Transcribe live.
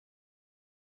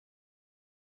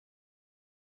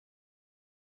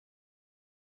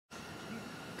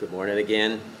Good morning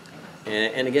again.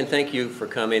 And again, thank you for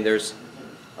coming. There's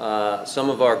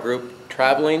some of our group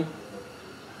traveling,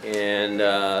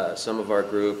 and some of our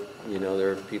group,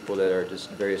 there are people that are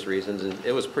just various reasons. And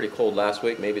it was pretty cold last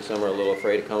week. Maybe some are a little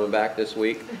afraid of coming back this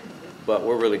week. But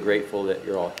we're really grateful that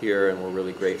you're all here, and we're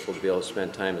really grateful to be able to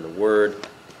spend time in the Word.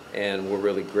 And we're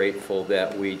really grateful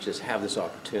that we just have this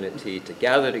opportunity to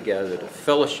gather together, to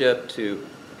fellowship, to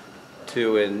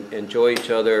enjoy each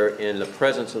other in the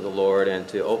presence of the Lord, and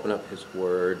to open up His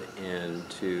Word and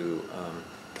to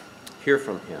hear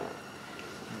from Him.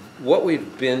 What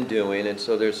we've been doing, and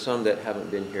so there's some that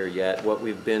haven't been here yet, what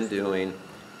we've been doing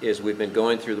is we've been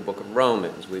going through the book of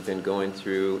Romans. We've been going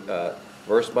through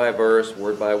verse by verse,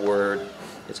 word by word.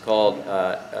 It's called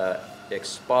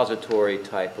expository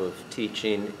type of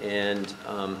teaching, and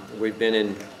we've been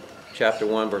in chapter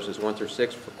 1, verses 1 through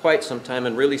 6 for quite some time,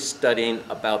 and really studying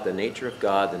about the nature of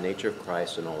God, the nature of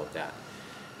Christ, and all of that.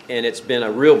 And it's been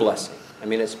a real blessing. I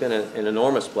mean, it's been an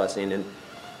enormous blessing. And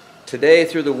today,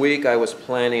 through the week, I was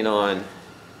planning on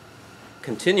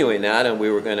continuing that, and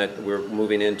we're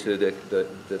moving into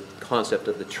the concept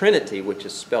of the Trinity, which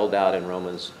is spelled out in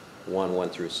Romans 1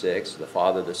 through 6. The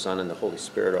Father, the Son, and the Holy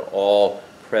Spirit are all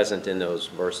present in those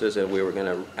verses, and we were going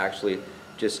to actually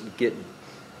just get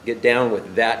down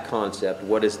with that concept.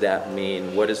 What does that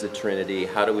mean? What is the Trinity?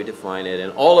 How do we define it?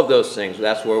 And all of those things.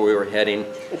 That's where we were heading.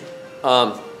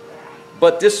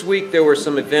 But this week there were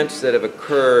some events that have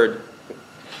occurred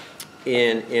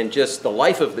in just the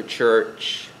life of the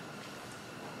church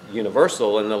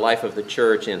universal, and the life of the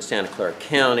church in Santa Clara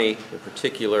County in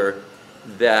particular,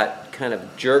 that kind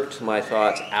of jerked my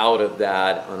thoughts out of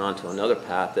that and onto another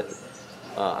path that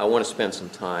I want to spend some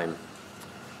time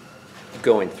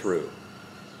going through.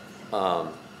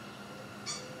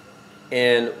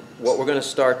 And what we're going to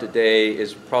start today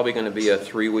is probably going to be a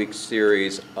 3-week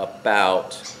series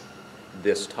about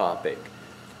this topic.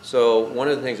 So one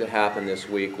of the things that happened this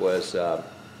week was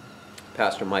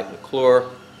Pastor Mike McClure,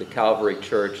 the Calvary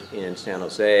Church in San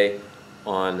Jose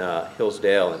on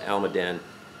Hillsdale and Almaden,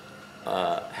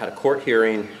 had a court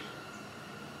hearing,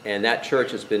 and that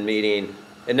church has been meeting.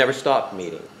 It never stopped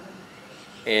meeting.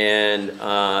 And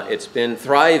it's been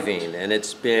thriving, and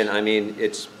it's been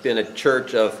a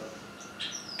church of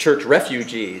church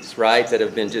refugees, right, that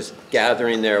have been just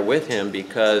gathering there with him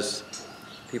because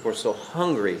people are so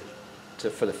hungry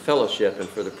for the fellowship and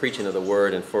for the preaching of the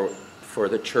Word and for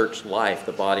the church life,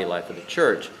 the body life of the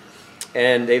church.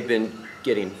 And they've been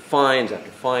getting fines after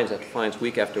fines after fines,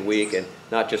 week after week, and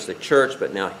not just the church,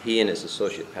 but now he and his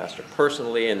associate pastor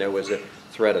personally, and there was a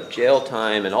threat of jail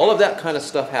time and all of that kind of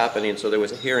stuff happening. So there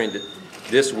was a hearing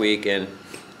this week, and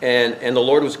the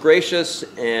Lord was gracious,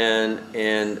 and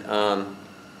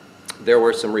there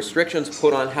were some restrictions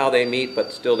put on how they meet,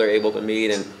 but still they're able to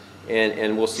meet,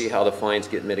 and we'll see how the fines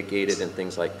get mitigated and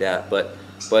things like that. But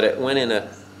it went in a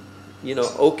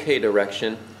okay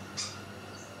direction.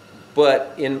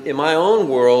 But in my own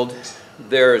world,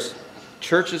 there's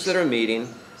churches that are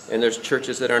meeting, and there's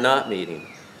churches that are not meeting.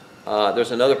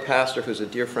 There's another pastor who's a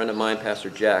dear friend of mine, Pastor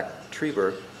Jack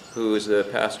Treber, who is the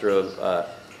pastor of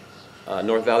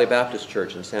North Valley Baptist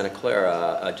Church in Santa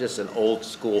Clara, just an old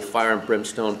school fire and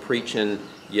brimstone preaching,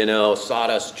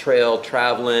 sawdust trail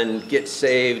traveling, get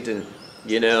saved, and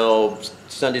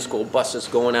Sunday school buses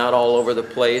going out all over the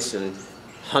place, and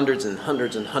hundreds and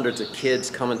hundreds and hundreds of kids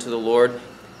coming to the Lord.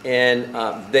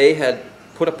 And they had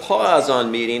put a pause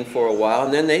on meeting for a while,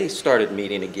 and then they started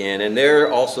meeting again, and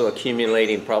they're also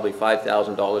accumulating probably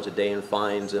 $5,000 a day in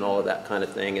fines and all of that kind of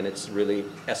thing, and it's really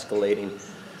escalating.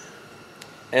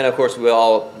 And of course,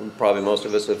 probably most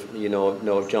of us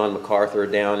know of John MacArthur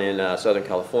down in Southern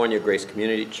California, Grace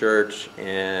Community Church,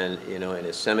 and in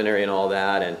his seminary and all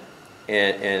that,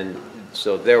 and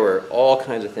so there were all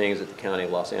kinds of things that the County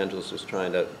of Los Angeles was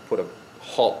trying to put a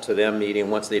halt to them meeting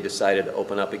once they decided to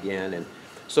open up again. And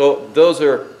so those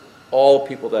are all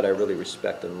people that I really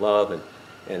respect and love,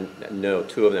 and know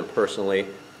 2 of them personally.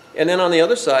 And then on the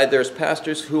other side, there's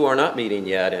pastors who are not meeting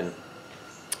yet,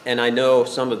 and I know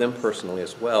some of them personally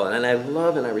as well. And I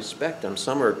love and I respect them.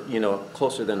 Some are,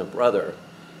 closer than a brother.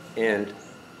 And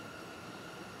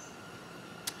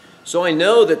so I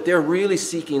know that they're really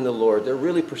seeking the Lord. They're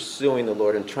really pursuing the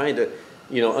Lord and trying to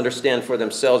understand for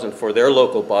themselves and for their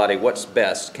local body what's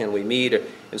best. Can we meet?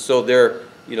 And so they're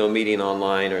meeting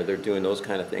online, or they're doing those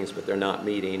kind of things, but they're not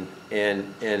meeting. And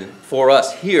for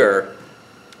us here,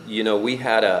 we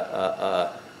had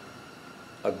a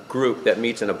group that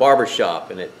meets in a barber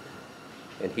shop, and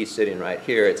he's sitting right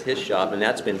here. It's his shop, and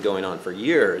that's been going on for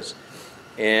years.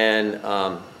 And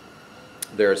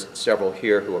there's several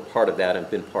here who are part of that and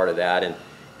been part of that,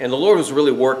 And the Lord was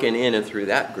really working in and through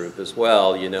that group as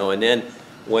well, you know. And then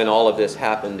when all of this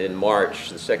happened in March,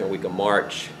 the second week of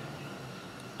March,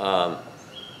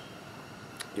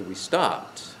 we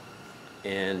stopped.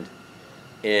 And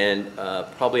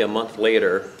probably a month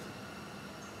later,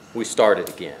 we started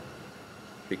again.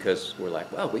 Because we're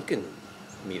like, well, we can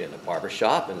meet in a barber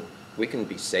shop, and we can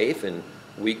be safe, and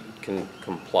we can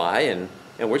comply, and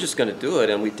we're just going to do it.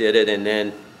 And we did it. And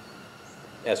then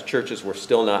as churches were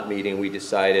still not meeting, we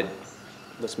decided,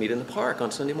 let's meet in the park on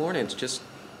Sunday mornings.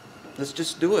 Let's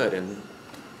just do it, and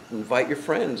invite your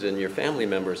friends and your family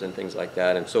members and things like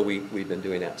that. And so we've been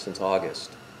doing that since August.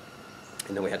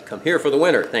 And then we had to come here for the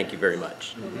winter. Thank you very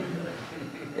much.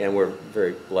 And we're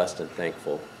very blessed and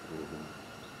thankful.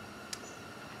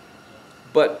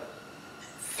 But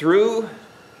through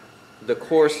the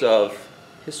course of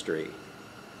history,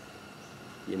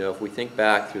 you know, if we think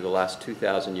back through the last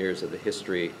 2,000 years of the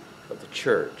history of the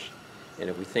church, and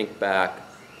if we think back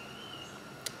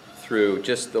through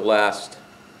just the last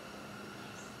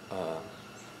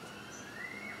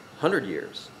 100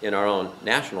 years in our own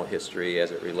national history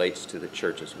as it relates to the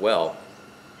church as well,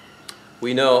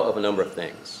 we know of a number of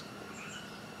things.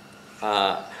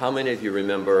 How many of you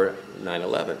remember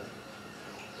 9/11?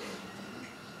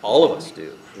 All of us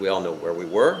do. We all know where we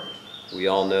were. We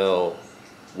all know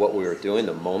what we were doing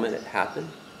the moment it happened.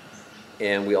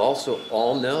 And we also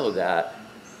all know that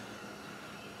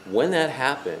when that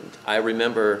happened, I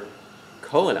remember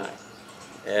Co and I,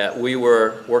 we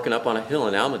were working up on a hill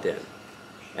in Almaden.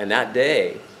 And that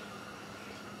day,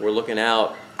 we're looking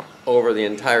out over the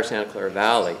entire Santa Clara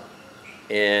Valley,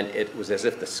 and it was as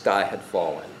if the sky had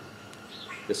fallen.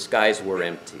 The skies were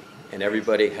empty, and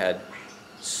everybody had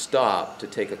stopped to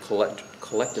take a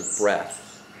collective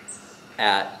breath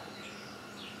at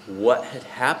what had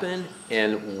happened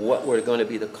and what were going to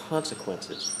be the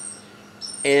consequences.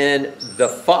 And the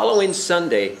following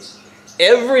Sunday,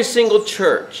 every single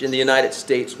church in the United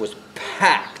States was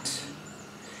packed.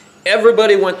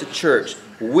 Everybody went to church.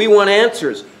 We want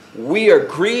answers. We are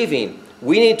grieving.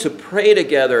 We need to pray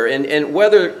together. And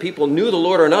whether people knew the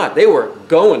Lord or not, they were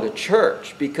going to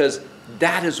church, because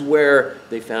that is where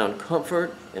they found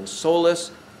comfort and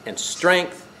solace and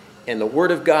strength and the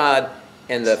Word of God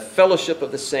and the fellowship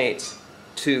of the saints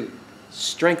to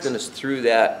strengthen us through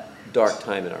that dark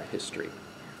time in our history.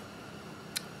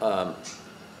 I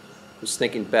was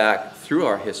thinking back through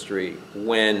our history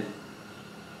when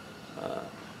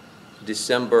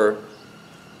December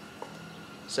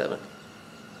 7th,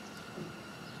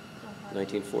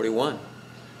 1941,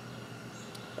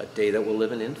 a day that will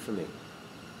live in infamy.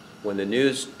 When the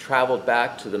news traveled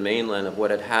back to the mainland of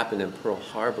what had happened in Pearl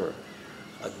Harbor,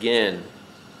 again,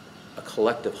 a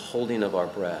collective holding of our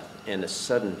breath and a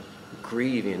sudden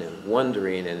grieving and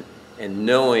wondering and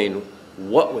knowing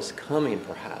what was coming,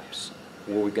 perhaps.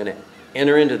 Were we going to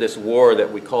enter into this war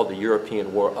that we called the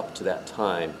European War up to that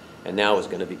time, and now is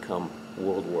going to become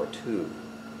World War II?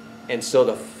 And so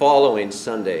the following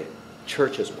Sunday,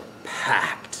 churches were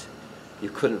packed. You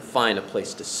couldn't find a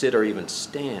place to sit or even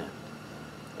stand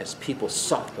as people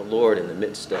sought the Lord in the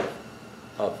midst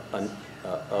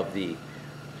of the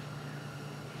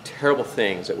terrible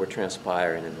things that were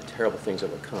transpiring and the terrible things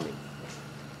that were coming.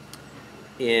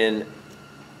 In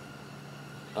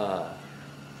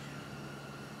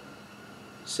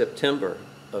September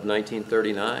of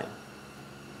 1939,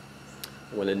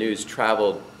 when the news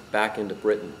traveled back into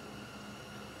Britain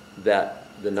that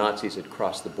the Nazis had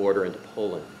crossed the border into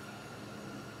Poland,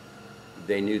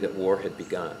 they knew that war had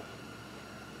begun.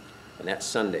 And that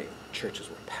Sunday, churches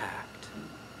were packed.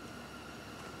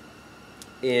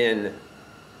 In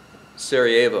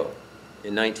Sarajevo,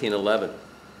 in 1911,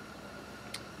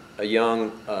 a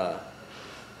young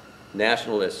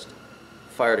nationalist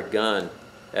fired a gun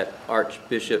at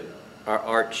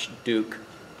Archduke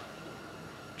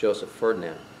Joseph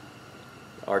Ferdinand,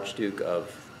 Archduke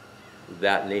of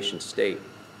that nation state,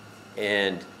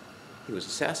 and he was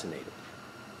assassinated.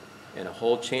 And a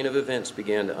whole chain of events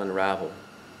began to unravel.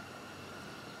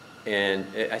 And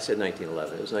I said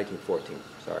 1911, it was 1914,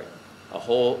 sorry. A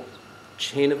whole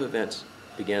chain of events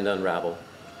began to unravel,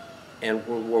 and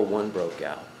World War I broke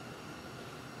out.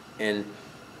 And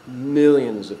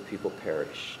millions of people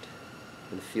perished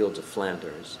in the fields of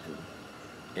Flanders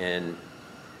and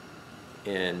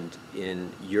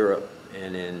in Europe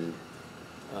and in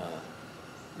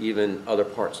even other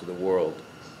parts of the world.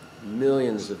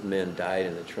 Millions of men died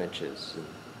in the trenches.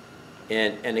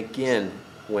 And again,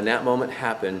 when that moment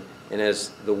happened, and as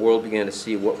the world began to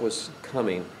see what was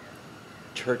coming,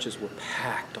 churches were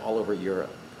packed all over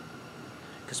Europe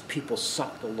because people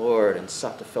sought the Lord and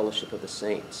sought the fellowship of the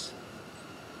saints.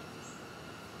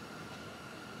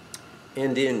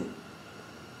 And in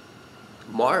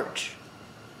March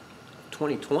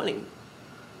 2020,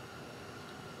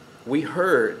 we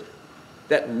heard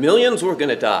that millions were going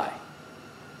to die.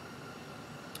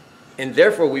 And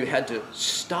therefore, we had to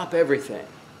stop everything.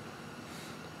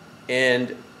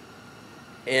 And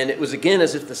it was again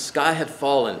as if the sky had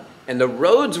fallen, and the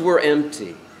roads were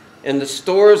empty, and the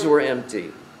stores were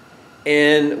empty,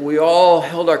 and we all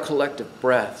held our collective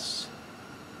breaths.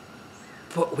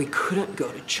 But we couldn't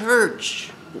go to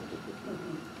church.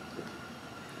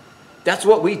 That's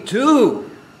what we do.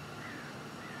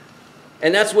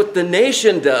 And that's what the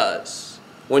nation does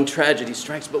when tragedy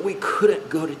strikes. But we couldn't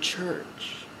go to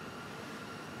church.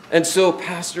 And so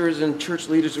pastors and church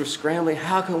leaders were scrambling.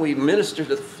 How can we minister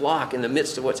to the flock in the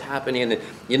midst of what's happening? And,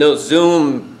 you know,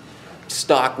 Zoom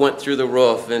stock went through the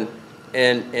roof, and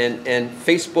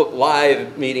Facebook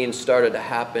Live meetings started to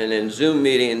happen, and Zoom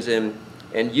meetings, and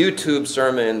YouTube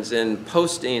sermons and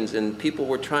postings, and people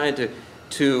were trying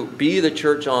to be the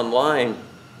church online.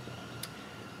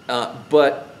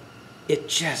 But it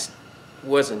just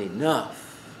wasn't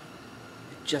enough.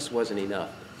 It just wasn't enough.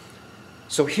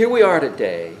 So here we are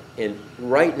today, and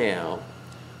right now,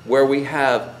 where we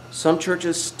have some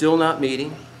churches still not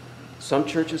meeting, some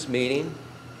churches meeting,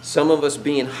 some of us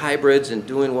being hybrids and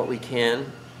doing what we can.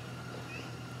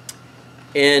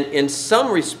 And in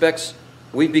some respects,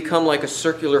 we've become like a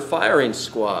circular firing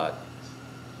squad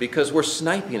because we're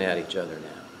sniping at each other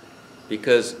now.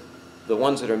 Because the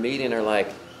ones that are meeting are like,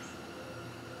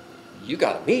 you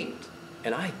got to meet.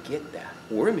 And I get that.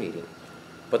 We're meeting.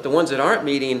 But the ones that aren't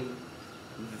meeting,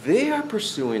 they are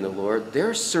pursuing the Lord.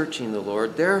 They're searching the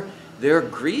Lord. They're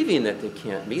grieving that they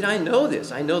can't meet. I know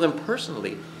this. I know them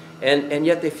personally. And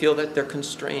yet they feel that they're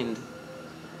constrained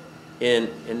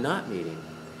in not meeting.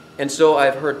 And so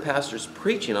I've heard pastors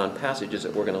preaching on passages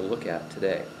that we're going to look at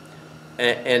today.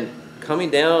 And coming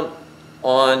down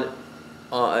on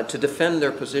to defend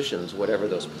their positions, whatever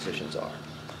those positions are.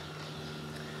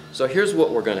 So here's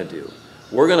what we're going to do.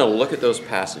 We're going to look at those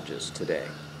passages today.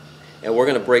 And we're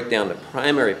going to break down the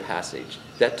primary passage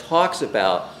that talks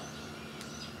about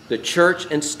the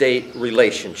church and state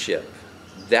relationship.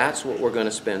 That's what we're going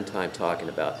to spend time talking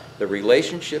about. The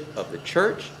relationship of the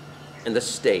church and the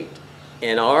state,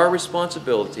 and our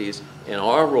responsibilities and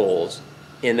our roles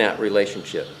in that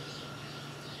relationship.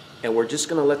 And we're just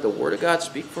going to let the Word of God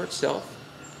speak for itself,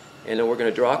 and then we're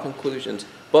going to draw conclusions.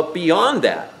 But beyond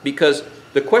that, because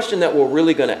the question that we're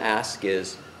really going to ask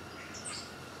is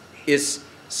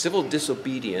civil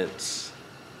disobedience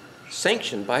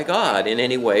sanctioned by God in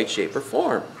any way, shape, or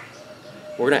form?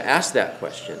 We're going to ask that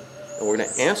question, and we're going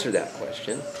to answer that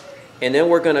question, and then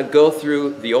we're going to go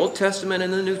through the Old Testament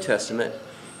and the New Testament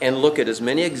and look at as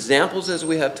many examples as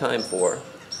we have time for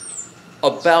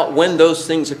about when those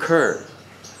things occurred.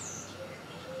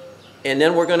 And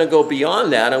then we're going to go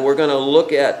beyond that, and we're going to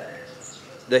look at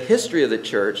the history of the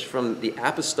church from the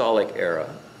apostolic era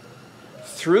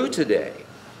through today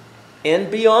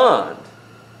and beyond,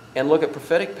 and look at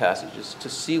prophetic passages to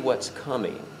see what's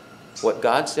coming, what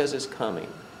God says is coming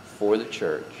for the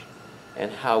church,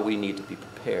 and how we need to be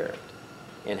prepared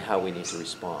and how we need to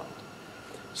respond.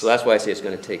 So that's why I say it's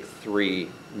going to take 3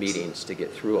 meetings to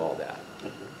get through all that.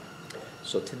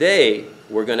 So today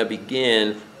we're going to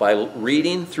begin by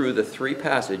reading through the 3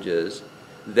 passages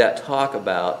that talk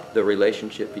about the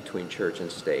relationship between church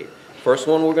and state. First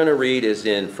one we're going to read is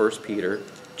in 1 Peter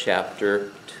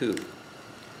chapter 2.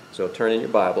 So turn in your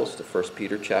Bibles to 1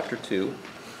 Peter chapter 2.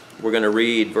 We're going to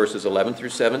read verses 11 through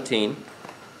 17.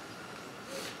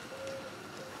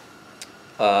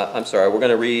 We're going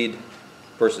to read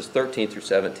verses 13 through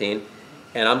 17.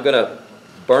 And I'm going to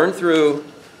burn through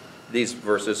these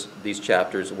verses, these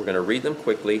chapters. We're going to read them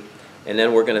quickly. And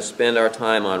then we're going to spend our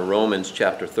time on Romans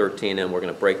chapter 13, and we're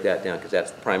going to break that down because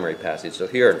that's the primary passage. So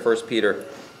here in 1 Peter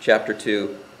chapter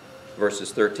 2,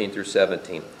 verses 13 through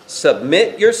 17.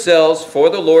 Submit yourselves for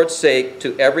the Lord's sake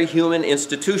to every human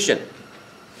institution,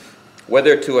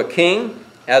 whether to a king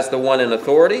as the one in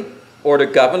authority, or to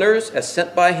governors as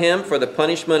sent by him for the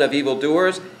punishment of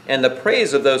evildoers and the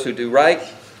praise of those who do right.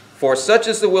 For such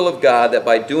is the will of God, that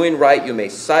by doing right you may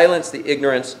silence the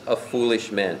ignorance of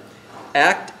foolish men.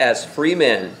 Act as free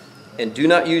men, and do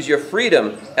not use your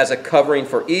freedom as a covering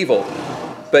for evil,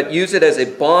 but use it as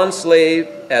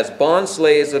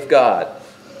bondslaves of God.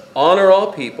 Honor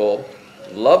all people,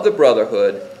 love the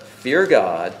brotherhood, fear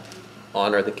God,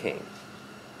 honor the king.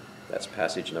 That's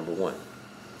passage number 1.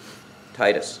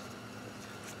 Titus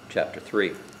chapter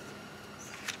 3,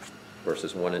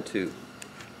 verses 1 and 2.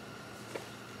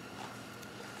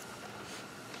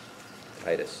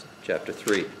 Titus chapter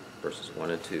 3, verses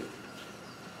 1 and 2.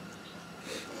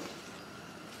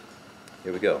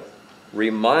 Here we go.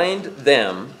 Remind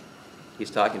them,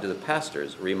 he's talking to the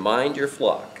pastors, remind your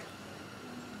flock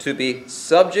to be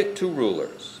subject to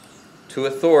rulers, to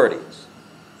authorities,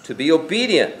 to be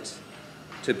obedient,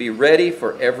 to be ready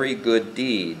for every good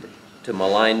deed, to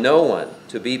malign no one,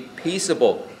 to be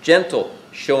peaceable, gentle,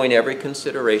 showing every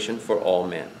consideration for all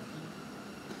men.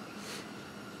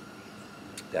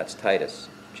 That's Titus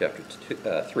chapter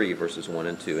 3, verses 1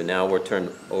 and 2. And now we'll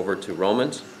turn over to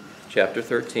Romans chapter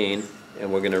 13,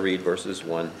 and we're going to read verses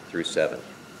 1 through 7.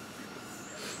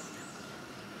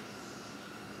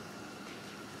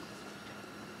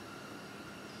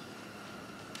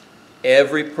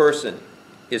 Every person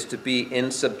is to be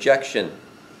in subjection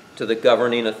to the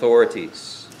governing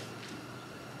authorities.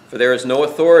 For there is no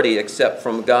authority except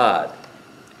from God,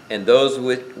 and those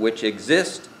which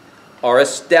exist are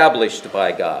established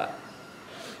by God.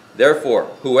 Therefore,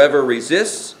 whoever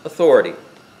resists authority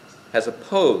has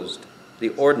opposed the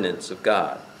ordinance of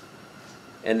God,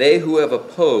 and they who have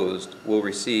opposed will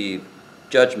receive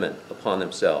judgment upon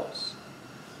themselves.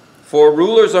 For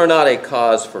rulers are not a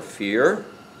cause for fear,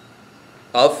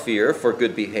 for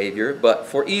good behavior, but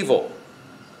for evil.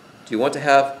 Do you want to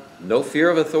have no fear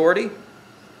of authority?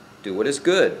 Do what is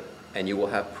good, and you will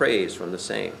have praise from the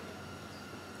same.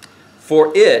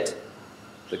 For it,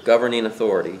 the governing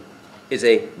authority, is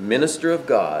a minister of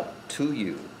God to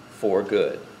you for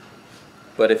good.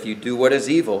 But if you do what is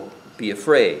evil, be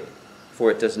afraid, for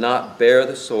it does not bear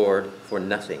the sword for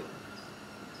nothing.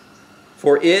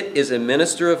 For it is a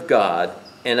minister of God,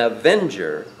 an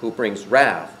avenger who brings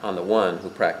wrath on the one who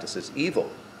practices evil.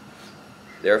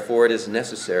 Therefore it is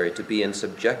necessary to be in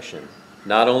subjection,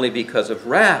 not only because of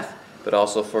wrath, but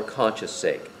also for conscience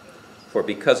sake. For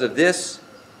because of this,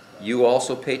 you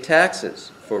also pay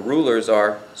taxes, for rulers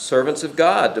are servants of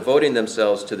God, devoting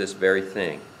themselves to this very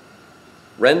thing.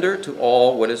 Render to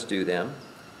all what is due them,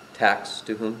 tax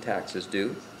to whom tax is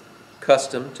due,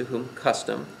 custom to whom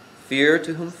custom, fear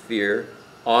to whom fear,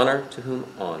 honor to whom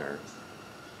honor.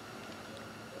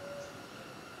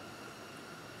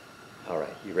 All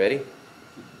right, you ready?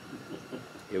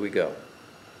 Here we go.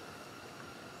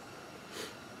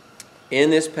 In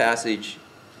this passage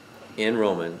in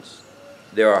Romans,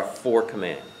 there are 4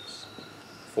 commands.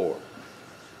 4.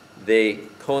 They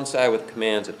coincide with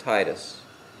commands of Titus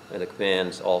and the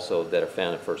commands also that are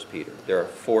found in 1 Peter. There are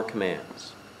 4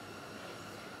 commands.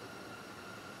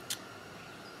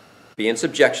 Be in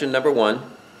subjection, number 1.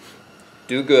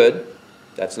 Do good.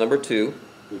 That's number 2.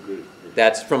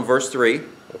 That's from verse 3.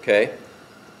 Okay.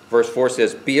 Verse 4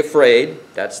 says, be afraid.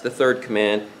 That's the 3rd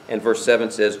command. And verse 7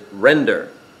 says, render.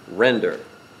 Render.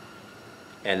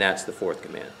 And that's the 4th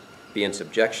command. Be in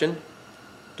subjection,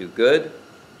 do good,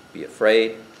 be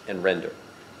afraid, and render.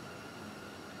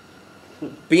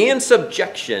 Be in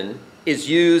subjection is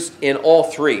used in all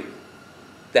 3.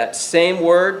 That same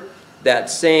word, that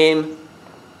same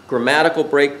grammatical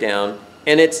breakdown,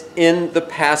 and it's in the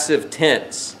passive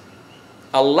tense.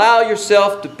 Allow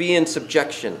yourself to be in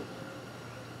subjection.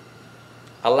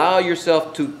 Allow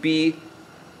yourself to be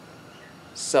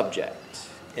subject.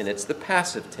 And it's the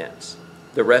passive tense.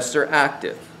 The rest are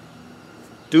active.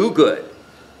 Do good.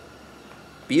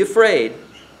 Be afraid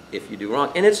if you do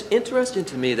wrong. And it's interesting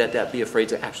to me that be afraid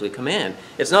is actually a command.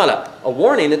 It's not a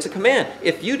warning, it's a command.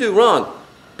 If you do wrong,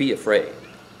 be afraid.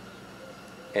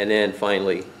 And then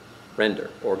finally, render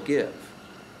or give.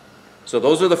 So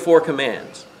those are the 4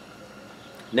 commands.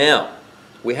 Now,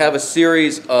 we have a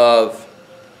series of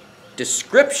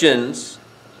descriptions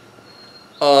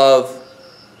of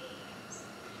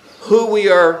who we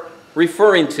are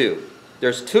referring to.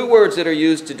 There's 2 words that are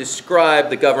used to describe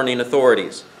the governing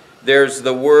authorities. There's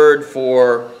the word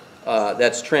for,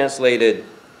 that's translated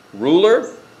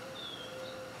ruler.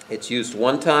 It's used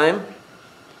 1 time.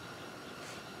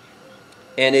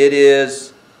 And it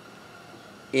is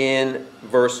in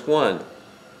verse 1.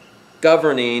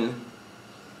 Governing.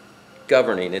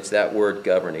 It's that word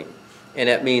governing. And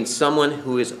it means someone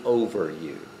who is over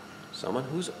you. Someone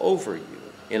who's over you,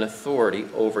 in authority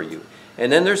over you.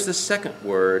 And then there's the 2nd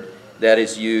word that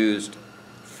is used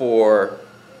for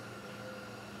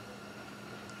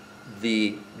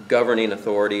the governing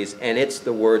authorities, and it's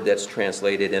the word that's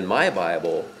translated in my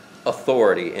Bible,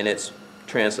 authority, and it's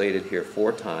translated here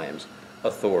 4 times,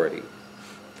 authority.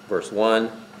 Verse 1,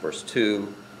 verse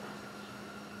 2,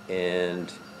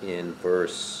 and in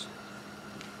verse,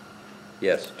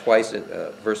 twice in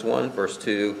verse 1, verse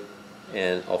 2,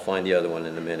 and I'll find the other one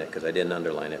in a minute because I didn't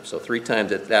underline it. So 3 times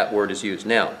that word is used.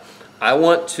 Now, I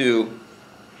want to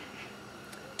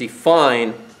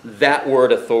define that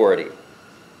word authority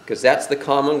because that's the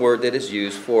common word that is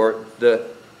used for the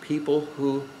people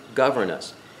who govern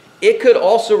us. It could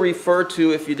also refer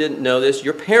to, if you didn't know this,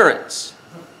 your parents.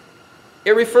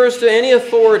 It refers to any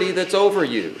authority that's over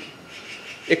you.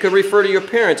 It could refer to your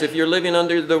parents if you're living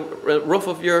under the roof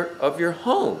of your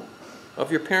home,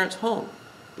 of your parents' home.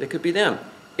 It could be them.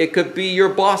 It could be your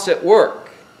boss at work.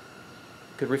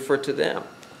 It could refer to them,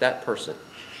 that person.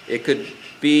 It could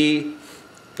be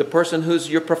the person who's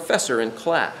your professor in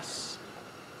class.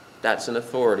 That's an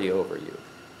authority over you.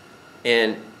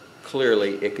 And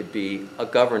clearly, it could be a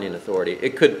governing authority.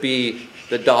 It could be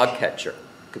the dog catcher.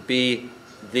 It could be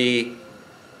the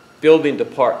building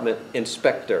department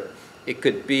inspector. It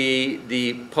could be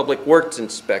the public works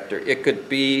inspector. It could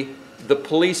be the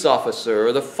police officer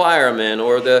or the fireman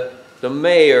or the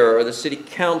mayor or the city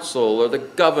council or the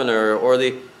governor or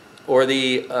the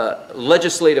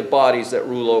legislative bodies that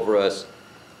rule over us,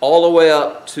 all the way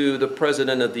up to the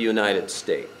President of the United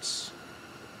States.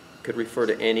 It could refer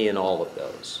to any and all of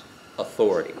those.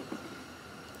 Authority.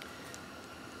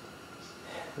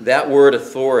 That word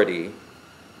authority,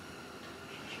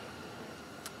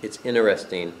 it's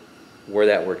interesting where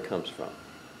that word comes from.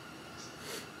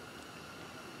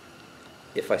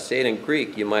 If I say it in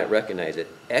Greek, you might recognize it.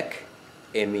 Ek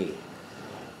emi.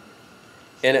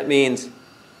 And it means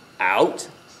out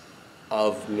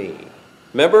of me.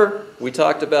 Remember, we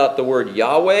talked about the word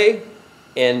Yahweh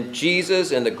and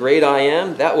Jesus and the great I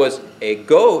am. That was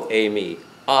ego emi.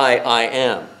 I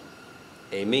am.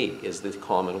 Emi is the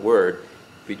common word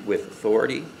with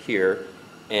authority here,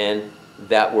 and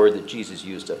that word that Jesus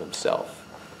used of himself.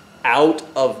 Out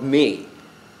of me.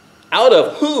 Out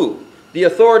of who? The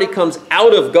authority comes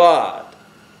out of God.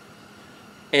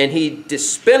 And he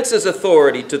dispenses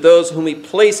authority to those whom he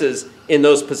places in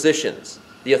those positions.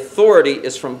 The authority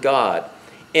is from God.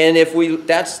 And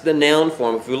that's the noun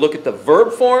form. If we look at the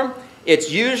verb form,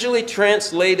 it's usually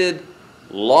translated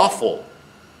lawful.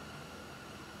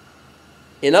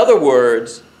 In other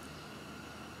words,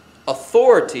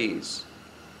 authorities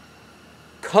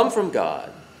come from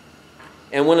God.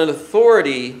 And when an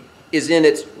authority is in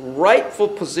its rightful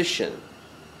position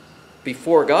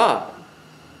before God,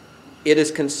 it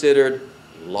is considered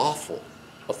lawful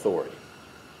authority.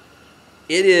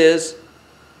 It is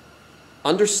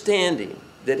understanding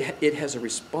that it has a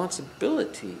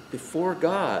responsibility before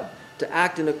God to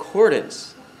act in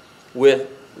accordance with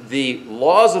the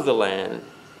laws of the land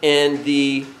and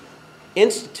the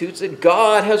institutes that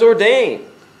God has ordained.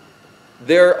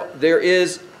 There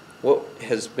is what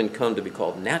has been come to be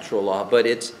called natural law, but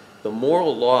it's the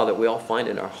moral law that we all find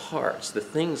in our hearts, the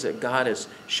things that God has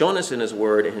shown us in his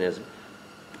word and has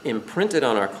imprinted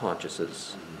on our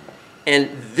consciences. And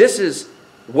this is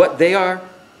what they are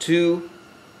to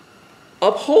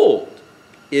uphold,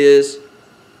 is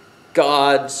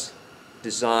God's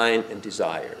design and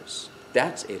desires.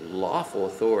 That's a lawful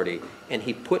authority, and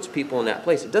he puts people in that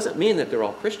place. It doesn't mean that they're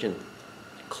all Christian.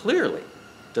 Clearly,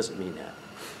 it doesn't mean that.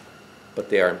 But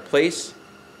they are in place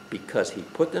because he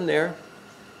put them there,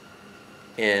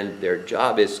 and their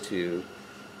job is to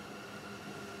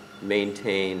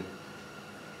maintain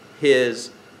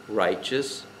his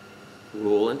righteous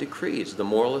rule and decrees, the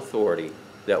moral authority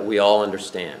that we all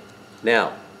understand.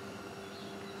 Now,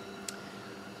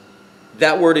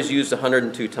 that word is used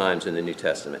 102 times in the New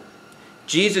Testament.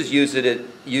 Jesus used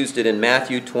it in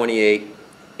Matthew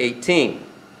 28:18.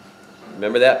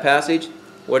 Remember that passage?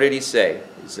 What did he say?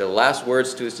 It's the last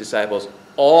words to his disciples.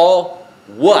 All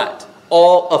what?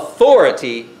 All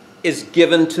authority is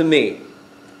given to me.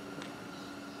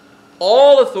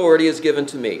 All authority is given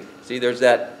to me. See, there's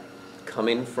that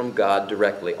coming from God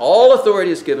directly. All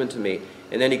authority is given to me.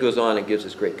 And then he goes on and gives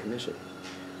his great commission.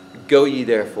 Go ye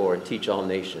therefore and teach all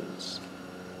nations,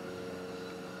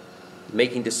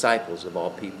 making disciples of all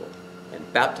people,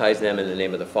 and baptize them in the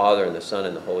name of the Father and the Son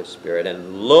and the Holy Spirit.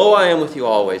 And lo, I am with you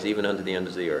always, even unto the ends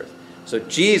of the earth. So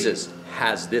Jesus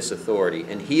has this authority,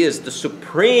 and he is the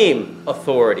supreme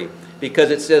authority,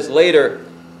 because it says later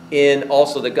in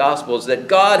also the Gospels that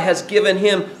God has given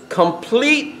him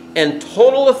complete and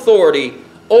total authority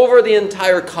over the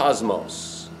entire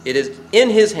cosmos. It is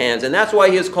in his hands, and that's why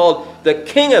he is called the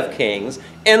King of Kings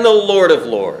and the Lord of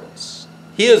Lords.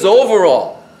 He is over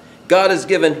all. God has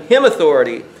given him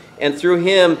authority, and through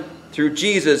him, through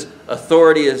Jesus,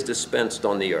 authority is dispensed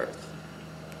on the earth.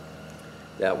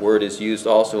 That word is used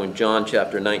also in John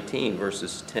chapter 19,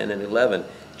 verses 10 and 11.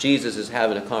 Jesus is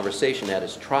having a conversation at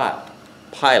his trial.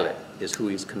 Pilate is who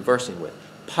he's conversing with.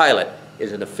 Pilate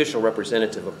is an official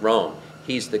representative of Rome.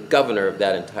 He's the governor of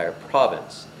that entire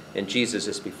province. And Jesus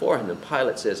is before him, and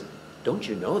Pilate says, don't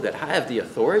you know that I have the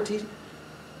authority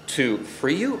to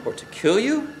free you or to kill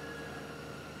you?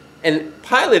 And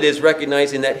Pilate is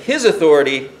recognizing that his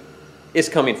authority is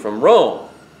coming from Rome.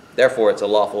 Therefore, it's a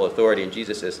lawful authority. And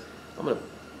Jesus says, I'm going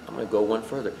to go one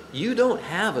further. You don't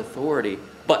have authority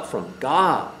but from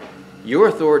God. Your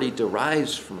authority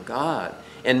derives from God.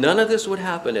 And none of this would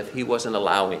happen if he wasn't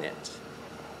allowing it.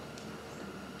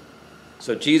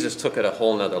 So Jesus took it a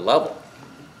whole nother level.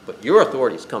 But your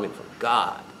authority is coming from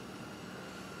God.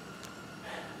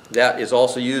 That is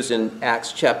also used in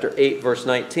Acts chapter 8, verse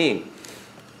 19.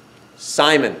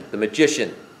 Simon, the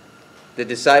magician, the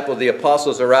disciple, the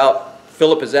apostles are out.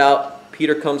 Philip is out.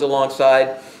 Peter comes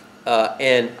alongside.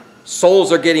 And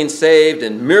souls are getting saved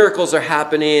and miracles are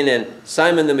happening. And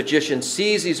Simon the magician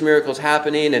sees these miracles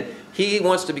happening. And he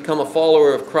wants to become a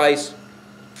follower of Christ.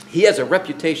 He has a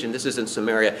reputation. This is in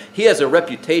Samaria. He has a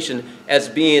reputation as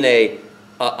being a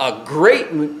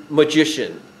great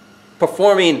magician,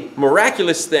 performing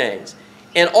miraculous things.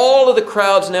 And all of the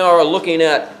crowds now are looking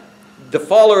at the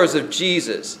followers of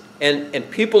Jesus. And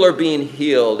people are being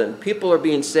healed and people are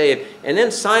being saved. And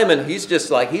then Simon, he's just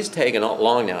like, he's tagging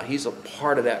along now. He's a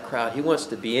part of that crowd. He wants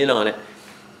to be in on it.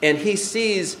 And he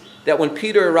sees that when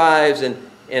Peter arrives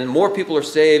and more people are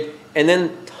saved, and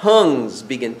then tongues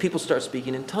begin, people start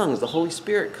speaking in tongues. The Holy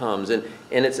Spirit comes, and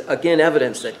it's again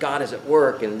evidence that God is at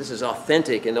work, and this is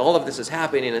authentic, and all of this is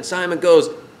happening. And Simon goes,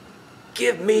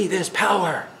 give me this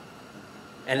power.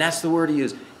 And that's the word he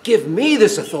used. Give me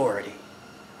this authority.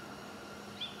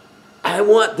 I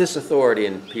want this authority.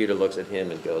 And Peter looks at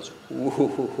him and goes,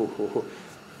 ooh,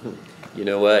 you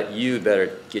know what? You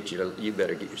better get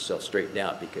yourself straightened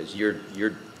out, because you're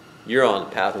on the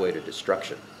pathway to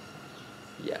destruction.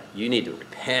 Yeah, you need to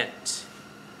repent.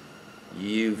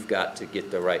 You've got to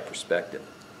get the right perspective.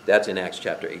 That's in Acts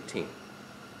chapter 18.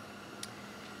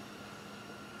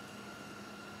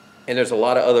 And there's a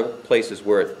lot of other places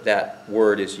where that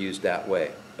word is used that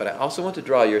way. But I also want to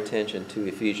draw your attention to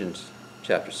Ephesians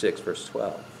chapter 6, verse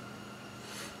 12.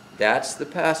 That's the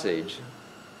passage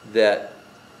that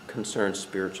concerns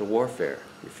spiritual warfare.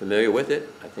 You're familiar with it?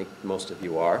 I think most of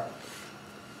you are.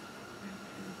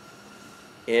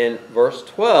 In verse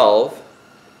 12,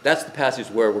 that's the passage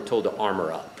where we're told to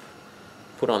armor up.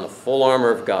 Put on the full armor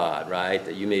of God, right?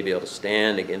 That you may be able to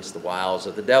stand against the wiles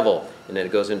of the devil. And then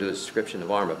it goes into a description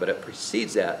of armor. But it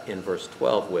precedes that in verse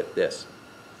 12 with this.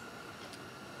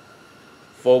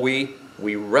 For we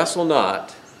wrestle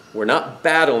not, we're not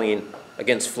battling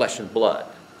against flesh and blood,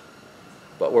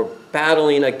 but we're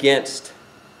battling against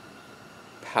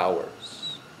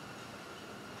powers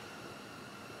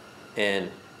and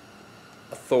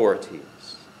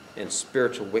authorities and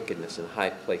spiritual wickedness in high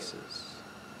places.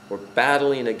 We're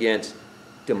battling against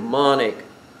demonic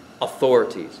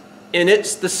authorities. And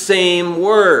it's the same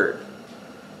word.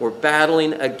 We're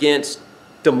battling against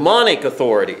demonic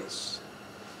authorities.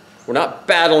 We're not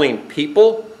battling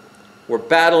people. We're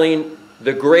battling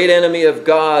the great enemy of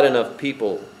God and of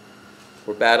people.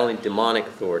 We're battling demonic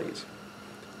authorities.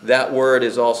 That word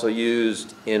is also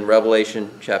used in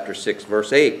Revelation chapter 6,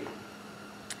 verse 8,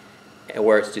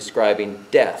 where it's describing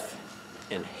death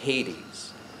and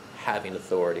Hades having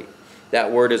authority.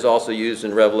 That word is also used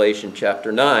in Revelation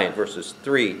chapter 9, verses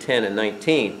 3, 10, and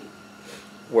 19,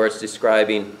 where it's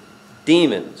describing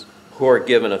demons who are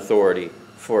given authority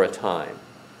for a time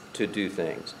to do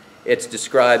things. It's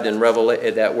described in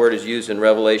that word is used in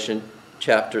Revelation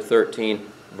chapter 13,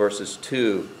 verses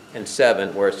 2 and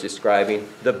 7, where it's describing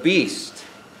the beast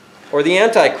or the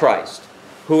Antichrist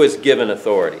who is given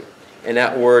authority. And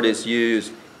that word is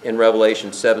used in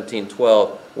Revelation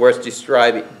 17:12, where it's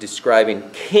describing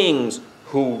kings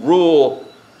who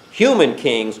rule, human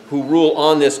kings who rule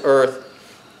on this earth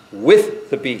with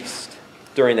the beast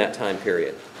during that time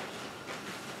period.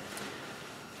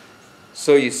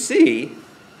 So you see,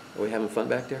 are we having fun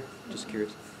back there? Just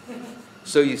curious.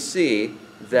 So you see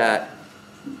that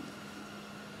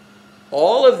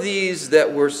all of these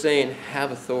that we're saying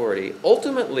have authority,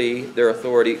 ultimately their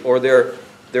authority or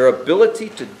their ability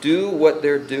to do what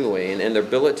they're doing and their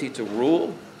ability to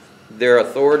rule, their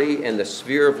authority and the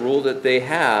sphere of rule that they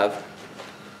have,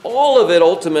 all of it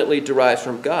ultimately derives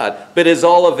from God. But is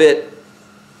all of it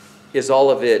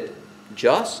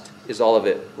just? Is all of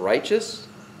it righteous?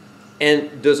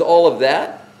 And does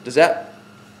that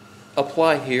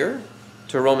apply here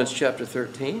to Romans chapter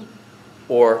 13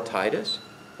 or Titus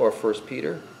or 1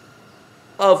 Peter?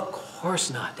 Of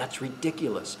course not. That's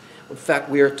ridiculous. In fact,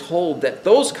 we are told that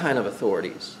those kind of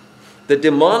authorities, the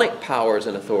demonic powers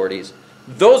and authorities,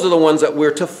 those are the ones that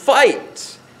we're to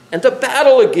fight and to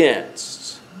battle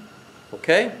against.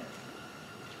 Okay?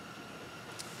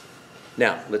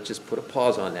 Now, let's just put a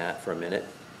pause on that for a minute,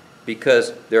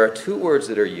 because there are two words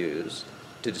that are used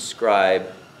to describe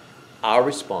our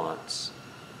response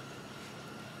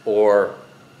or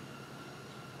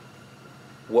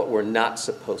what we're not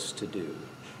supposed to do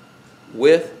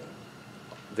with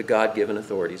the God-given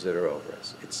authorities that are over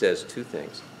us. It says two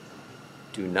things.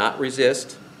 Do not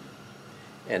resist,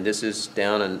 and this is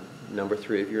down on number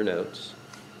 3 of your notes.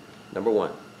 Number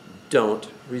 1, don't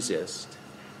resist.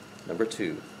 Number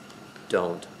 2,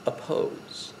 don't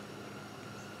oppose.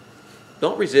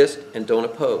 Don't resist and don't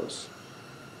oppose.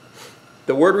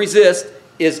 The word resist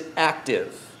is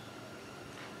active.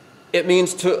 It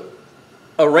means to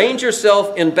arrange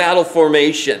yourself in battle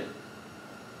formation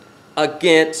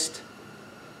against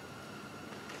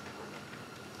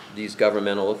these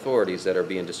governmental authorities that are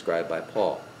being described by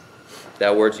Paul.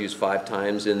 That word's used 5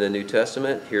 times in the New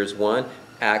Testament. Here's one,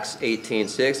 Acts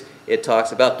 18:6. It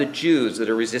talks about the Jews that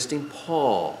are resisting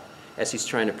Paul as he's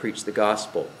trying to preach the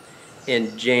gospel.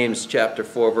 In James chapter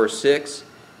 4, verse 6,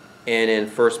 and in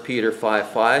 1 Peter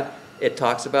 5:5, it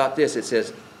talks about this. It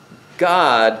says,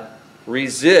 God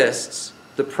resists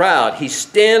the proud. He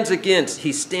stands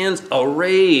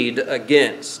arrayed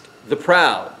against the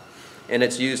proud. And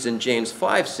it's used in James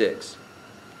 5:6,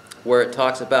 where it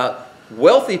talks about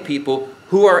wealthy people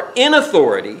who are in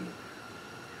authority,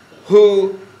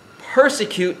 who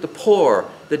persecute the poor,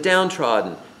 the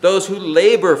downtrodden, those who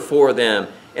labor for them.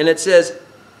 And it says,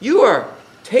 you are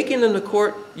taking them to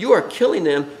court, you are killing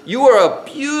them, you are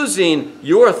abusing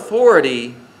your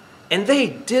authority, and they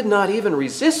did not even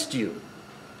resist you.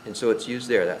 And so it's used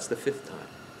there. That's the 5th time.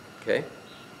 Okay?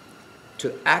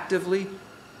 To actively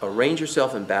arrange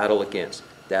yourself in battle against.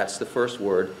 That's the first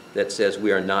word that says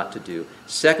we are not to do.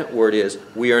 Second word is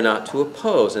we are not to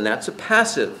oppose, and that's a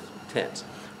passive tense.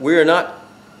 We are not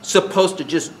supposed to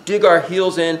just dig our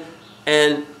heels in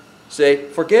and say,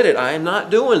 forget it, I am not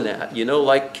doing that,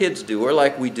 like kids do or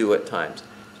like we do at times.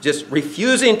 Just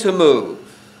refusing to move.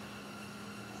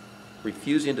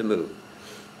 Refusing to move.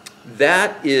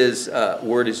 That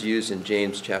word is used in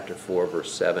James chapter 4,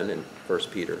 verse 7 and 1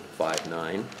 Peter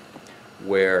 5:9,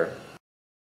 where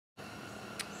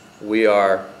we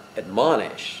are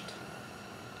admonished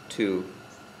to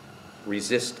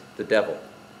resist the devil.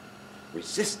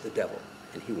 Resist the devil,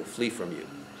 and he will flee from you.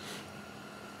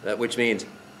 That which means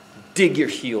dig your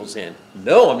heels in.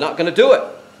 No, I'm not going to do it.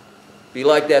 Be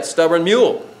like that stubborn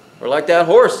mule, or like that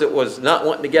horse that was not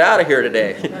wanting to get out of here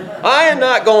today. I am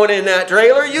not going in that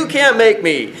trailer. You can't make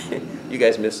me. You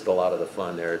guys missed a lot of the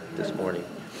fun there this morning.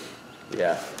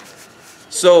 Yeah.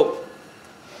 So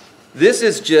this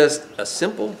is just a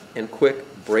simple and quick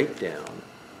breakdown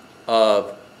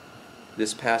of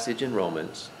this passage in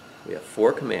Romans. We have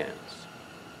 4 commands.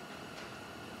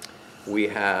 We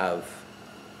have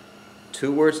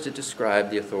 2 words to describe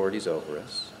the authorities over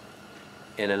us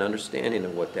and an understanding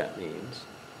of what that means.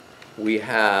 We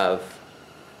have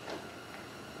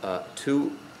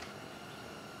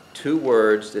two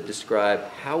words that describe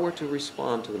how we're to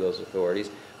respond to those authorities.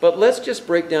 But let's just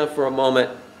break down for a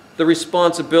moment the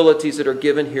responsibilities that are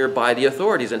given here by the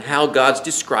authorities and how God's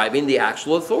describing the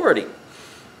actual authority.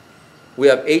 We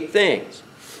have 8 things.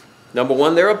 Number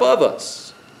 1, they're above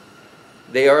us.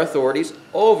 They are authorities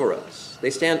over us. They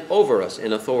stand over us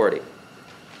in authority.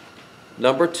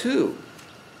 Number 2,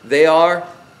 they are,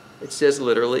 it says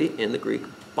literally in the Greek,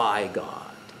 by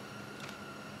God.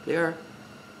 They are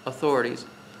authorities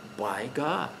by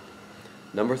God.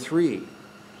 Number 3,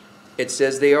 it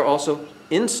says they are also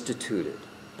instituted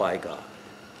by God.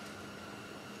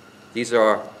 These are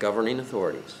our governing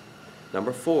authorities.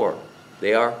 Number 4,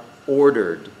 they are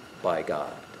ordered by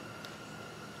God.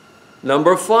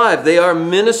 Number 5, they are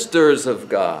ministers of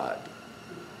God.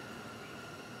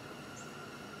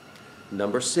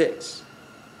 Number 6,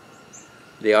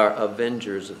 they are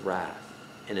avengers of wrath.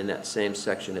 And in that same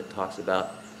section it talks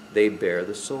about they bear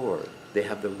the sword. They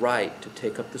have the right to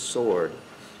take up the sword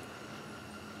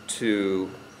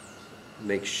to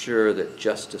make sure that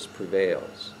justice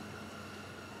prevails.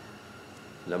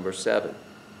 Number 7,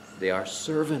 they are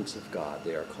servants of God,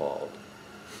 they are called.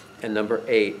 And number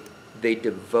 8, they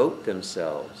devote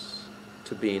themselves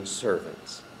to being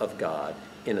servants of God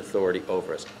in authority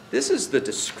over us. This is the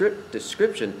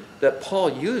description that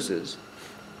Paul uses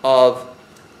of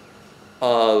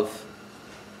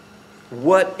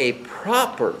what a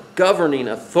proper governing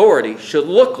authority should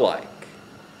look like.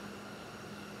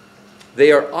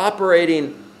 They are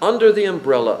operating under the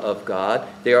umbrella of God.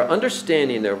 They are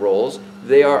understanding their roles.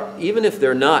 They are, even if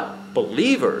they're not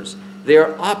believers, they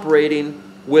are operating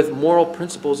with moral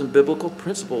principles and biblical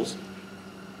principles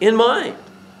in mind.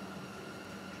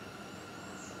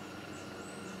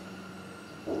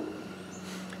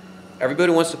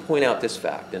 Everybody wants to point out this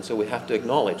fact, and so we have to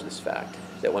acknowledge this fact,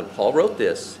 that when Paul wrote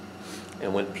this,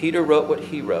 and when Peter wrote what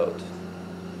he wrote,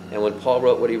 and when Paul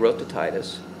wrote what he wrote to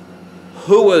Titus,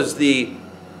 who was the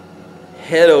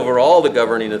head over all the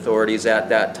governing authorities at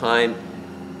that time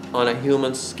on a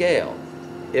human scale.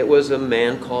 It was a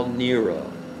man called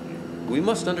Nero. We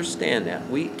must understand that.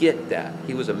 We get that.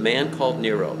 He was a man called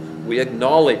Nero. We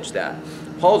acknowledge that.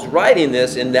 Paul's writing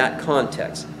this in that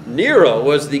context. Nero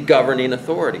was the governing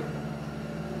authority.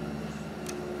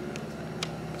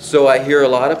 So I hear a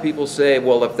lot of people say,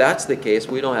 well, if that's the case,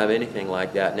 we don't have anything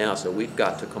like that now, so we've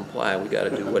got to comply. We've got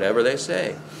to do whatever they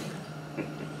say.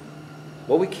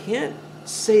 Well, we can't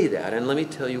say that, and let me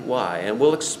tell you why. And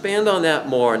we'll expand on that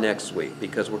more next week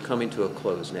because we're coming to a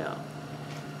close now.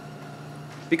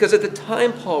 Because at the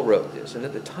time Paul wrote this, and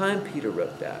at the time Peter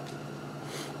wrote that,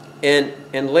 and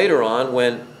later on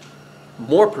when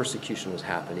more persecution was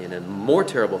happening and more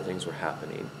terrible things were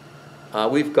happening,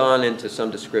 we've gone into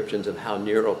some descriptions of how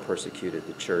Nero persecuted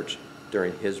the church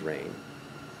during his reign.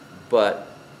 But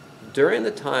during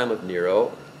the time of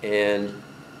Nero and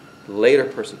later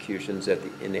persecutions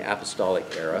in the apostolic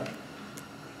era,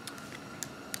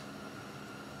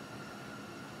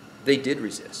 they did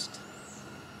resist.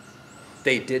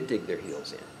 They did dig their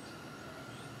heels in.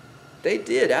 They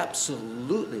did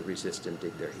absolutely resist and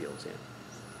dig their heels in.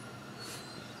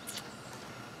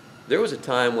 There was a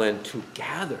time when to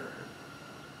gather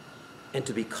and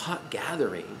to be caught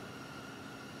gathering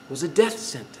was a death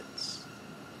sentence.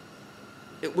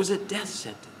 It was a death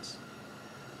sentence.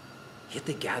 Yet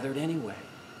they gathered anyway.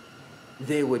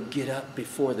 They would get up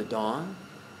before the dawn.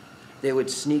 They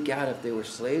would sneak out if they were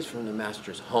slaves from the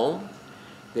master's home.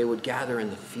 They would gather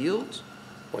in the fields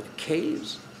or the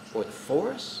caves or the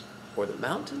forests or the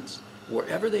mountains,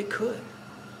 wherever they could,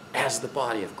 as the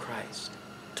body of Christ,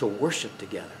 to worship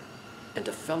together and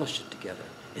to fellowship together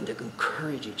and to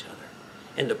encourage each other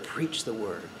and to preach the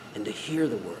word and to hear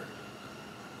the word.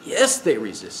 Yes, they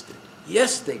resisted.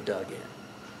 Yes, they dug in.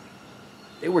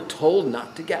 They were told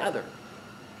not to gather.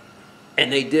 And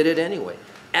they did it anyway,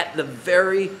 at the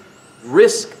very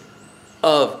risk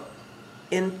of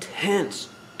intense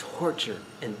torture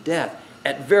and death,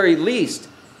 at very least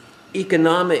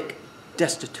economic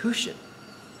destitution,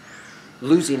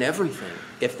 losing everything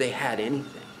if they had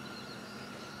anything.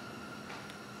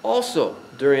 Also,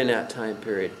 during that time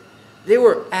period, they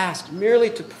were asked merely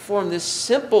to perform this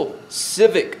simple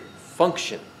civic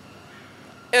function.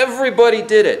 Everybody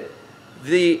did it.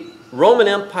 The Roman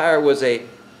Empire was a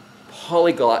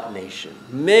polyglot nation.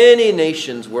 Many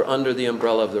nations were under the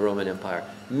umbrella of the Roman Empire.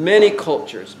 Many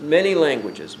cultures, many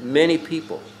languages, many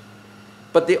people.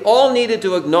 But they all needed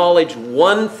to acknowledge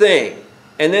one thing,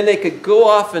 and then they could go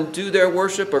off and do their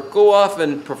worship or go off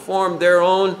and perform their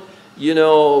own,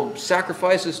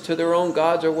 sacrifices to their own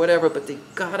gods or whatever, but they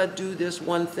gotta do this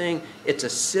one thing. It's a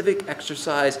civic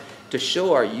exercise to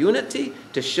show our unity,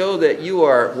 to show that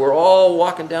we're all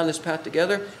walking down this path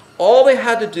together. All they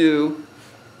had to do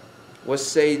was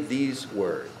say these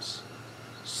words: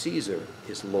 Caesar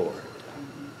is Lord.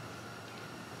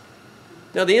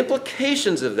 Now the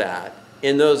implications of that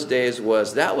in those days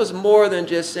was more than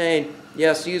just saying,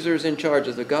 yeah, Caesar's in charge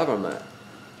of the government.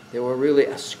 They were really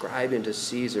ascribing to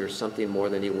Caesar something more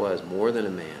than he was, more than a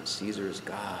man. Caesar is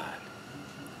God.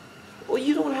 Well,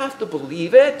 you don't have to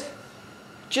believe it.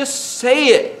 Just say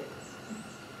it.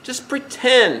 Just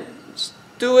pretend. Just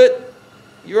do it.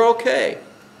 You're okay.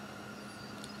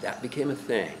 That became a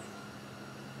thing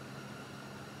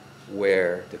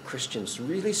where the Christians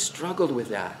really struggled with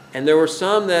that. And there were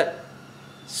some that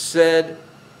said,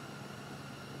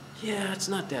 yeah, it's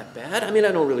not that bad. I mean,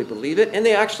 I don't really believe it. And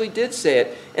they actually did say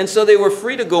it. And so they were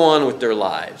free to go on with their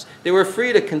lives. They were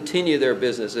free to continue their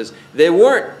businesses. They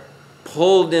weren't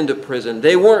pulled into prison.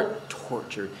 They weren't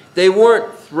tortured. They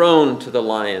weren't thrown to the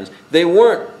lions. They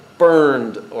weren't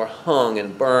burned or hung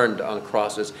and burned on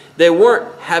crosses. They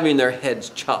weren't having their heads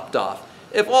chopped off.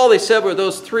 If all they said were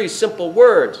those three simple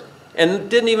words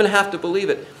and didn't even have to believe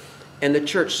it. And the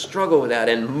church struggled with that.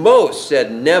 And most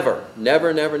said, never,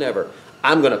 never, never, never.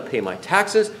 I'm going to pay my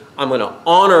taxes. I'm going to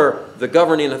honor the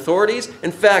governing authorities.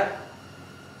 In fact,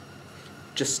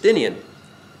 Justinian,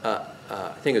 I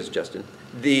think it was Justin,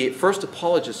 the first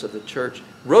apologist of the church,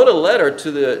 wrote a letter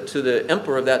to the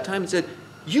emperor of that time and said,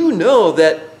 you know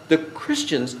that the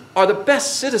Christians are the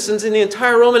best citizens in the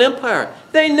entire Roman Empire.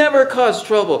 They never cause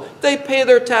trouble. They pay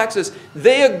their taxes.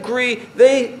 They agree.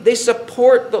 They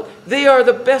support. They are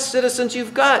the best citizens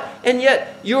you've got. And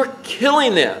yet you're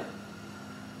killing them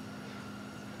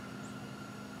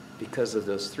because of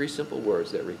those three simple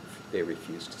words that they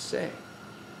refused to say.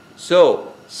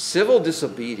 So civil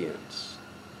disobedience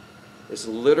is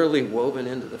literally woven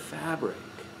into the fabric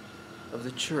of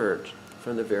the church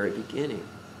from the very beginning.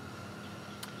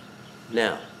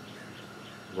 Now,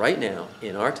 right now,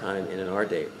 in our time and in our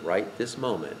day, right this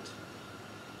moment,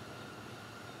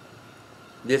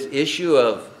 this issue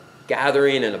of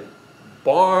gathering in a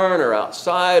barn or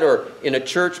outside or in a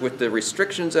church with the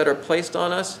restrictions that are placed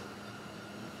on us,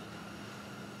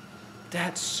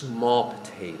 that's small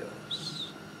potatoes.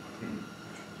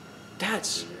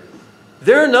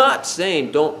 They're not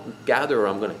saying don't gather or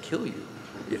I'm going to kill you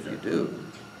if you do.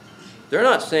 They're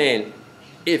not saying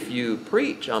if you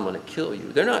preach I'm going to kill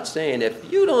you. They're not saying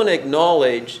if you don't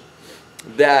acknowledge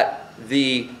that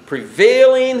the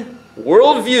prevailing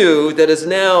worldview that is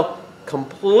now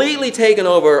completely taken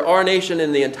over our nation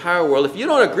and the entire world, if you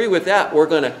don't agree with that, we're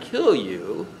going to kill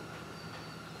you.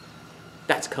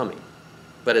 That's coming,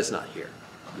 but it's not here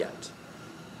yet.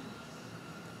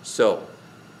 So,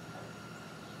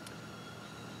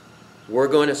 we're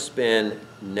going to spend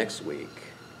next week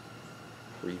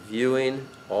reviewing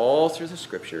all through the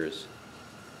scriptures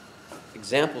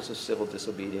examples of civil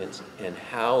disobedience and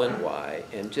how and why,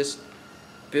 and just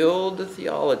build the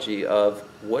theology of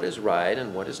what is right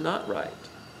and what is not right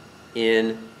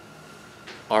in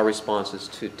our responses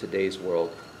to today's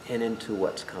world and into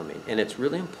what's coming. And it's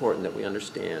really important that we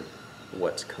understand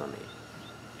what's coming.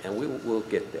 And we'll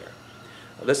get there.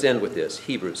 Let's end with this.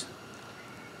 Hebrews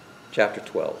chapter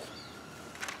 12.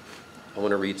 I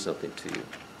want to read something to you.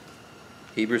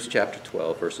 Hebrews chapter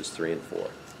 12, verses 3 and 4.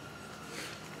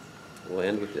 We'll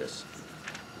end with this.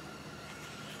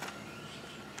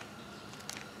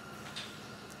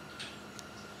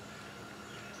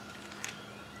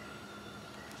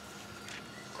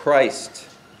 Christ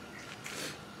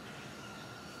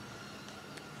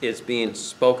is being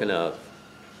spoken of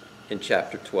in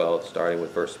chapter 12, starting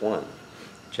with verse 1.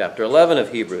 Chapter 11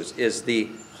 of Hebrews is the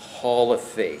hall of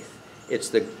faith. It's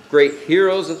the great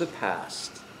heroes of the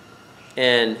past,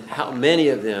 and how many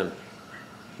of them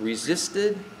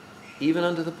resisted even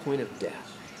unto the point of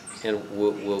death. And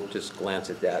we'll just glance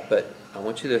at that. But I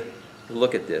want you to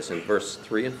look at this in verse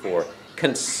 3 and 4.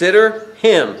 Consider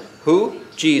him, who?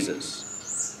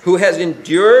 Jesus, who has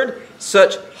endured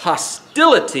such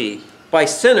hostility by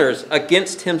sinners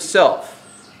against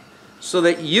himself, so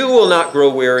that you will not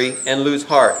grow weary and lose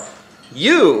heart.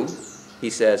 You, he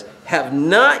says, have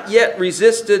not yet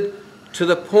resisted to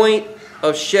the point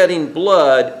of shedding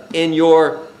blood in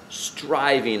your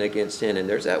striving against sin. And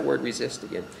there's that word resist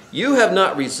again. You have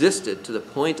not resisted to the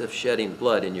point of shedding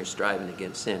blood in your striving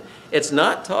against sin. It's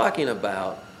not talking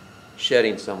about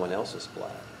shedding someone else's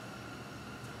blood.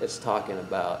 It's talking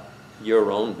about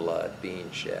your own blood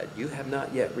being shed. You have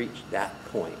not yet reached that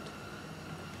point.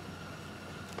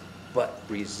 But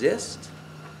resist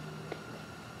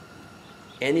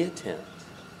any attempt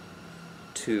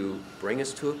to bring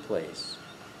us to a place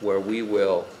where we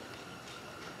will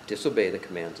disobey the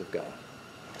commands of God.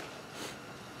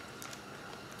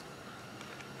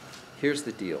 Here's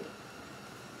the deal.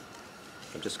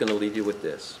 I'm just going to leave you with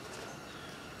this.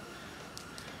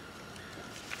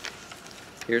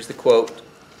 Here's the quote.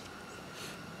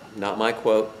 Not my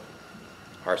quote.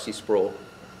 R.C. Sproul.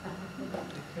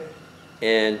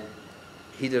 And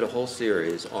he did a whole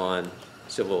series on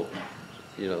civil,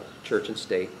 church and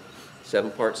state,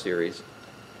 7-part series.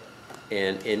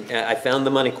 And I found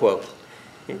the money quote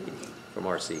from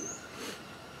R.C.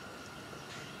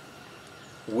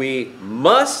 We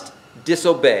must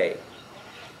disobey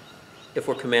if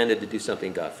we're commanded to do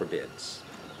something God forbids.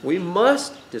 We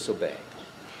must disobey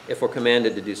if we're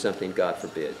commanded to do something God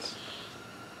forbids.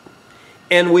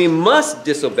 And we must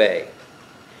disobey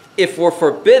if we're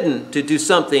forbidden to do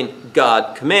something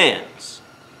God commands.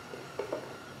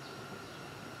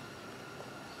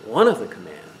 One of the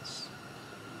commands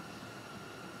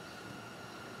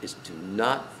is do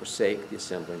not forsake the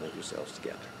assembling of yourselves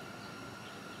together.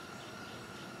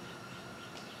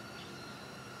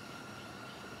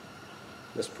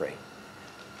 Let's pray.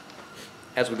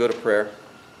 As we go to prayer,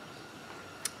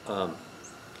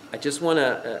 I just want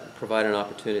to provide an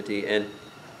opportunity, and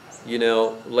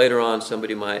later on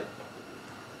somebody might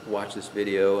watch this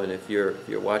video, and if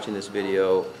you're watching this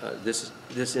video,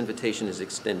 this invitation is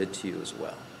extended to you as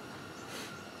well.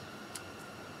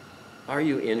 Are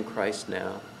you in Christ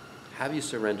now? Have you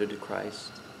surrendered to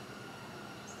Christ?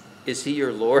 Is he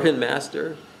your Lord and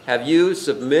Master? Have you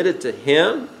submitted to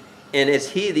him? And is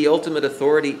he the ultimate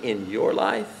authority in your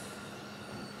life?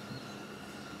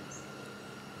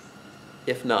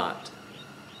 If not,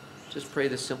 just pray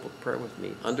this simple prayer with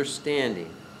me, understanding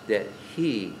that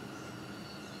he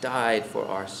died for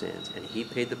our sins and he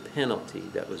paid the penalty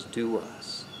that was due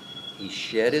us. He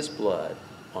shed his blood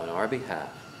on our behalf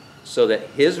so that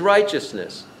his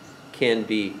righteousness can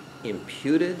be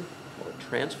imputed or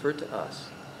transferred to us,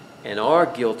 and our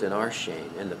guilt and our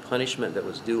shame and the punishment that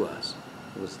was due us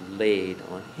was laid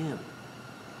on him.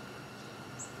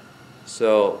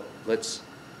 So let's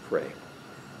pray.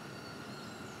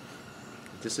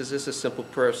 This is just a simple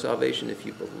prayer of salvation. If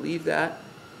you believe that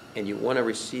and you want to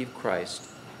receive Christ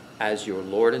as your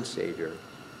Lord and Savior,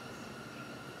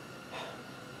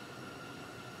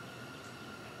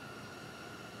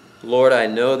 Lord, I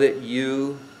know that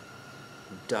you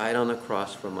died on the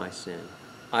cross for my sin.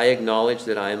 I acknowledge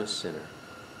that I am a sinner.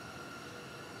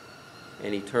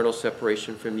 And eternal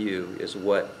separation from you is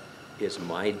what is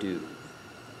my due.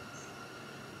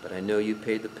 But I know you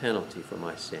paid the penalty for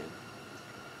my sin.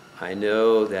 I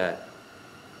know that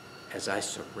as I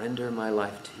surrender my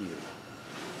life to you,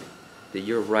 that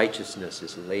your righteousness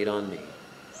is laid on me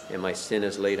and my sin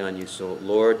is laid on you. So,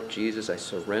 Lord Jesus, I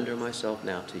surrender myself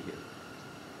now to you.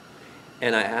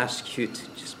 And I ask you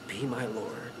to just be my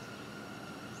Lord.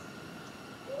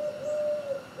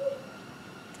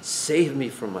 Save me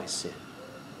from my sin.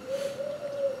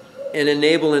 And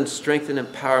enable and strengthen and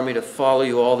empower me to follow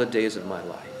you all the days of my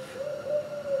life.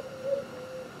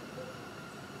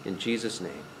 In Jesus'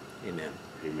 name, amen.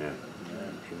 Amen.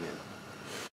 Amen.